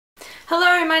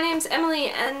Hello, my name's Emily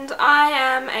and I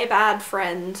am a bad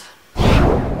friend.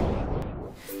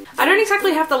 I don't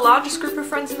exactly have the largest group of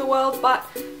friends in the world, but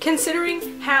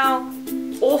considering how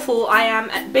awful I am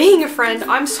at being a friend,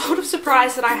 I'm sort of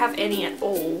surprised that I have any at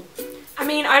all. I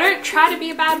mean, I don't try to be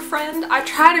a bad friend, I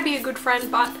try to be a good friend,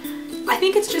 but I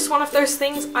think it's just one of those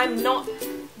things I'm not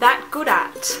that good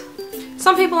at.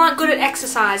 Some people aren't good at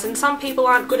exercise and some people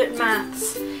aren't good at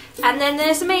maths. And then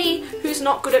there's me, who's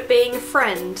not good at being a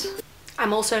friend.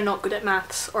 I'm also not good at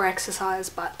maths or exercise,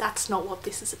 but that's not what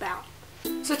this is about.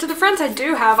 So to the friends I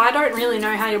do have, I don't really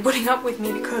know how you're putting up with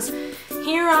me, because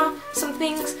here are some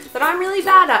things that I'm really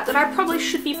bad at that I probably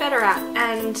should be better at.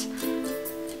 And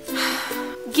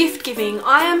gift giving.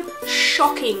 I am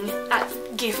shocking at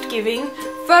gift giving.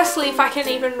 Firstly, if I can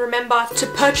even remember to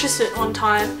purchase it on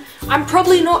time, I'm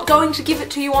probably not going to give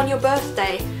it to you on your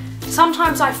birthday.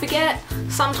 Sometimes I forget,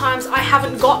 sometimes I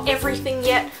haven't got everything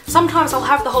yet, sometimes I'll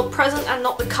have the whole present and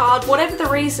not the card. Whatever the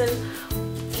reason,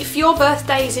 if your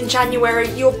birthday is in January,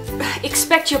 you'll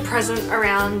expect your present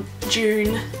around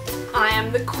June. I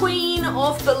am the queen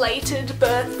of belated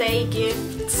birthday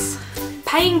gifts.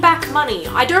 Paying back money.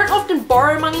 I don't often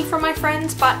borrow money from my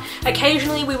friends, but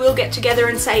occasionally we will get together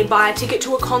and say buy a ticket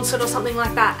to a concert or something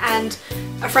like that, and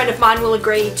a friend of mine will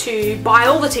agree to buy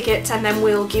all the tickets and then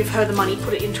we'll give her the money,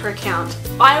 put it into her account.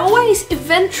 I always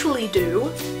eventually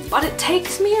do, but it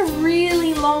takes me a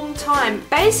really long time,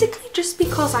 basically just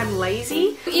because I'm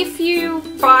lazy. If you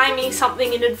buy me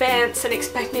something in advance and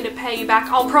expect me to pay you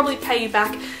back, I'll probably pay you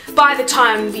back by the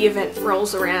time the event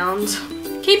rolls around.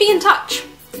 Keeping in touch.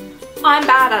 I'm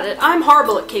bad at it. I'm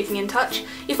horrible at keeping in touch.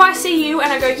 If I see you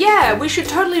and I go, yeah, we should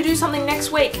totally do something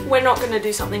next week, we're not going to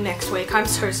do something next week. I'm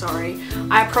so sorry.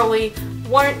 I probably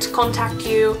won't contact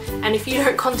you, and if you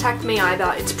don't contact me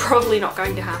either, it's probably not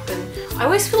going to happen. I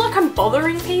always feel like I'm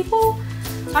bothering people.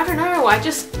 I don't know, I'm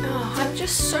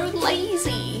just so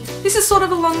lazy. This is sort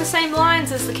of along the same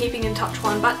lines as the keeping in touch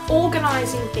one, but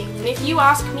organising things. And if you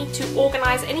ask me to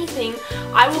organise anything,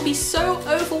 I will be so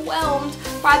overwhelmed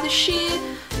by the sheer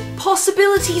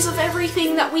possibilities of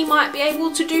everything that we might be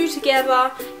able to do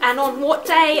together and on what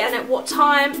day and at what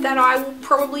time that I will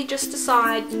probably just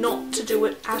decide not to do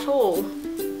it at all.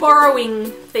 Borrowing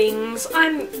things.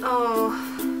 I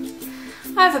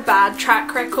have a bad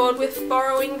track record with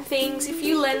borrowing things. If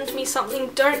you lend me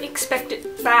something, don't expect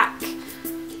it back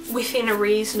within a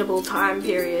reasonable time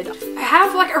period. I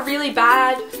have like a really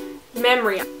bad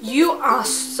memory. You are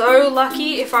so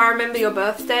lucky if I remember your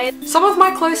birthday. Some of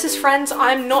my closest friends,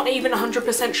 I'm not even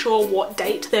 100% sure what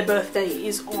date their birthday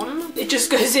is on. It just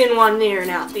goes in one ear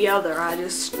and out the other.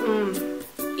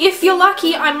 If you're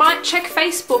lucky, I might check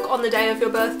Facebook on the day of your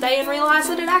birthday and realise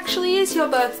that it actually is your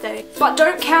birthday. But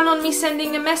don't count on me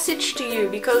sending a message to you,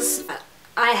 because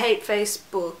I hate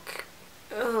Facebook.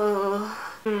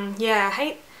 Yeah,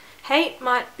 hate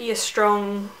might be a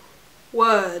strong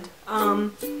word.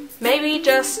 Maybe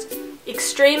just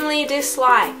extremely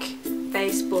dislike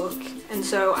Facebook, and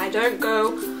so I don't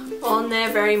go on there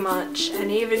very much,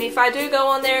 and even if I do go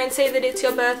on there and say that it's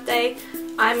your birthday,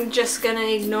 I'm just gonna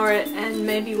ignore it and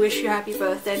maybe wish you happy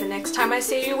birthday the next time I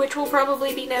see you, which will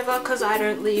probably be never, because I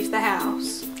don't leave the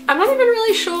house. I'm not even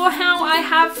really sure how I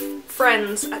have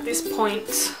friends at this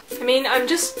point. I mean, I'm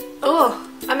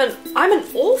an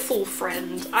awful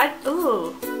friend.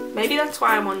 Maybe that's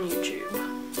why I'm on YouTube.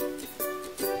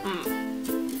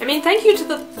 I mean, thank you to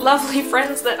the lovely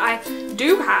friends that I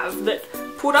do have that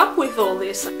put up with all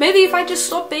this. Maybe if I just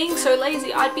stopped being so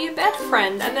lazy, I'd be a better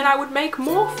friend, and then I would make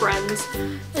more friends,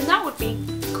 and that would be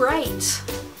great.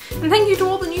 And thank you to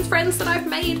all the new friends that I've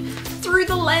made through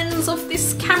the lens of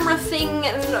this camera thing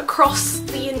and across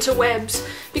the interwebs,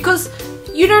 because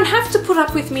you don't have to put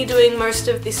up with me doing most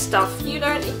of this stuff. You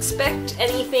don't expect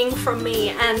anything from me,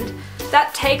 and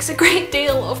that takes a great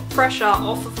deal of pressure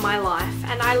off of my life,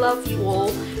 and I love you all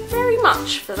very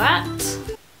much for that.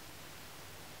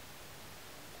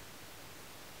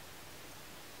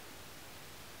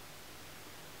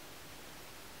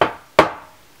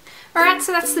 Alright,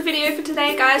 so that's the video for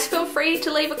today, guys. Feel free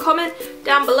to leave a comment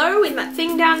down below in that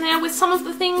thing down there with some of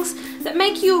the things that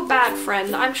make you a bad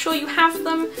friend. I'm sure you have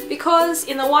them, because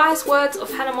in the wise words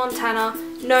of Hannah Montana,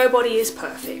 nobody is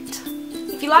perfect.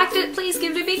 If you liked it, please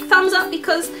give it a big thumbs up,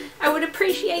 because I would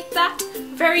appreciate that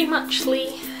very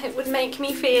muchly. It would make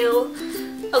me feel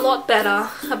a lot better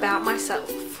about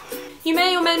myself. You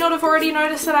may or may not have already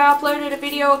noticed that I uploaded a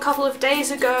video a couple of days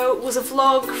ago. It was a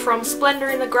vlog from Splendor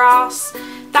in the Grass.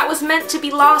 That was meant to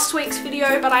be last week's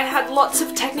video, but I had lots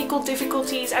of technical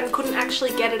difficulties and couldn't actually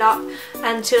get it up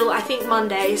until I think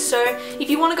Monday. So if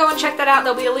you want to go and check that out,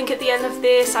 there'll be a link at the end of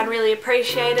this. I'd really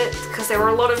appreciate it because there were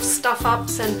a lot of stuff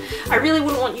ups and I really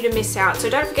wouldn't want you to miss out. So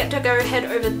don't forget to go head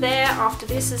over there after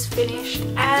this is finished,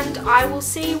 and I will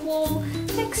see you all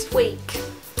next week.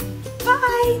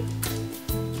 Bye!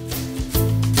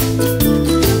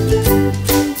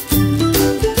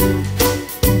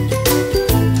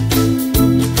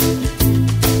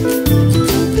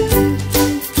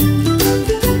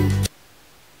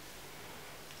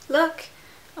 Look,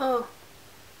 oh,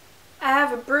 I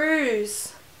have a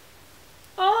bruise.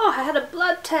 Oh, I had a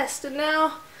blood test and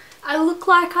now I look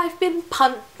like I've been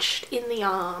punched in the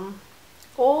arm.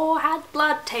 Or had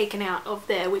blood taken out of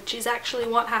there, which is actually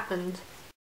what happened.